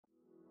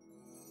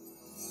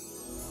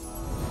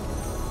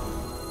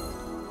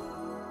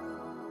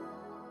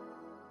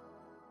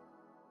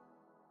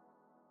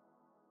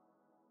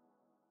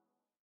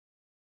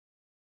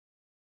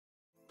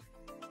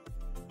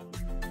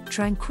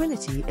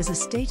Tranquility is a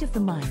state of the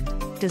mind,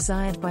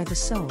 desired by the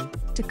soul,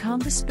 to calm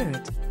the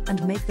spirit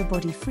and make the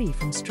body free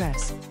from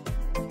stress.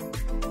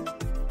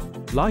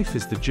 Life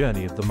is the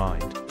journey of the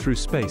mind, through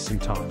space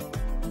and time.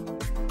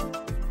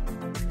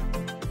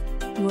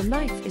 Your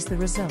life is the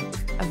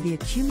result of the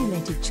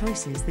accumulated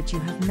choices that you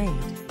have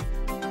made.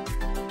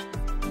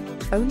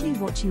 Only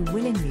what you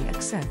willingly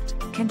accept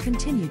can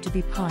continue to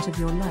be part of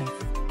your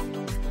life.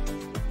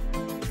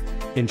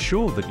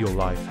 Ensure that your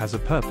life has a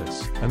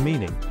purpose, a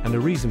meaning, and a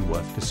reason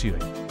worth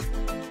pursuing.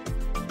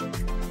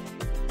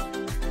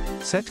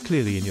 Set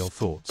clearly in your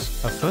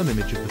thoughts a firm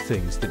image of the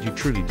things that you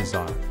truly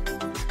desire.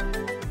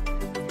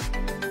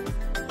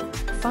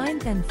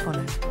 Find and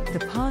follow the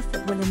path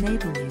that will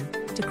enable you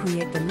to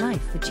create the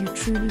life that you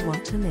truly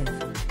want to live.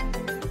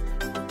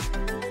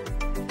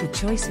 The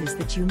choices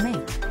that you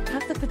make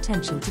have the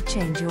potential to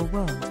change your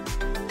world.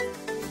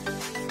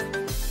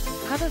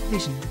 Have a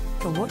vision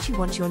for what you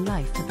want your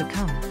life to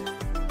become.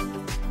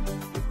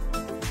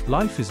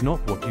 Life is not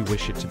what you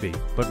wish it to be,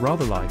 but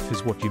rather life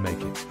is what you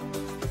make it.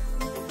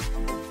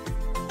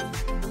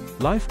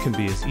 Life can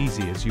be as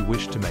easy as you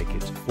wish to make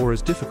it, or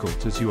as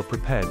difficult as you are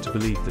prepared to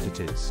believe that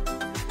it is.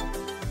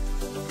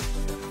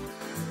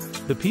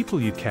 The people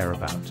you care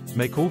about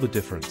make all the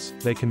difference.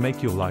 They can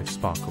make your life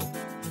sparkle.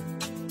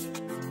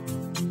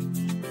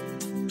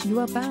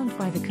 You are bound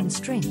by the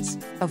constraints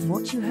of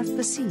what you have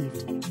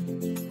perceived.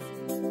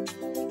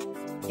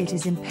 It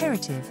is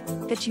imperative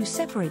that you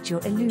separate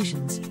your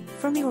illusions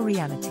from your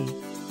reality.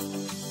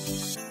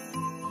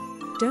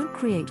 Don't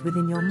create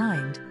within your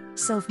mind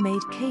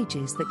self-made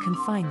cages that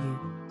confine you.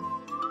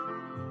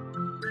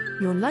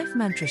 Your life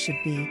mantra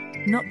should be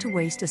not to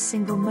waste a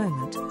single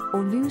moment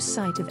or lose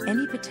sight of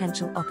any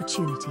potential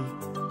opportunity.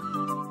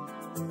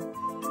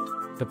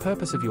 The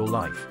purpose of your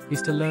life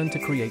is to learn to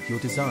create your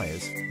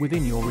desires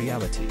within your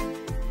reality.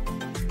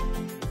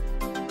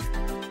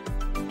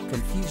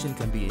 Confusion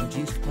can be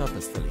induced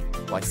purposefully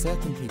by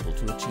certain people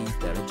to achieve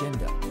their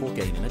agenda or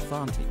gain an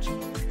advantage.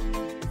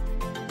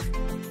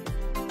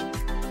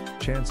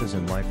 Chances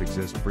in life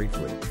exist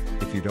briefly.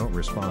 If you don't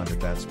respond at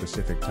that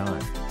specific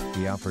time,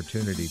 the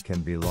opportunity can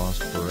be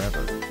lost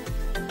forever.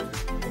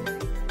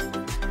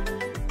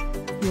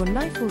 Your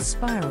life will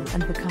spiral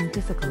and become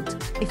difficult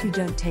if you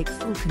don't take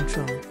full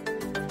control.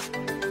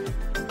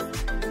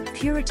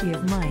 Purity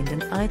of mind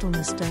and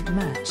idleness don't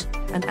match.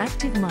 An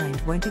active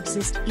mind won't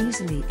exist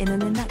easily in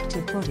an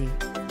inactive body.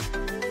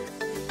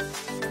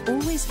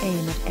 Always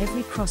aim at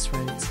every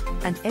crossroads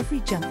and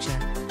every juncture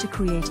to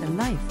create a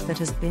life that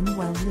has been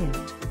well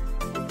lived.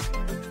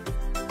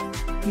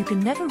 You can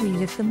never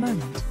relive the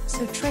moment,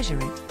 so treasure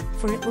it,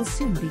 for it will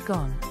soon be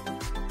gone.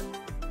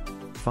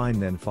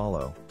 Find then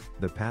follow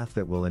the path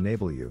that will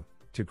enable you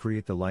to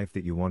create the life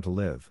that you want to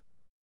live.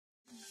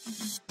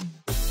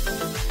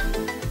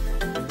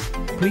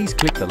 Please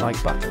click the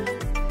like button.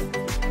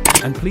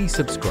 And please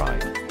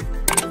subscribe.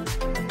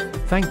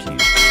 Thank you.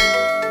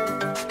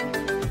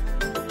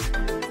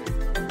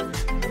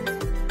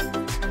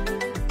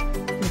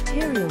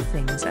 Material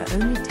things are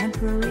only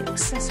temporary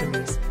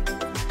accessories.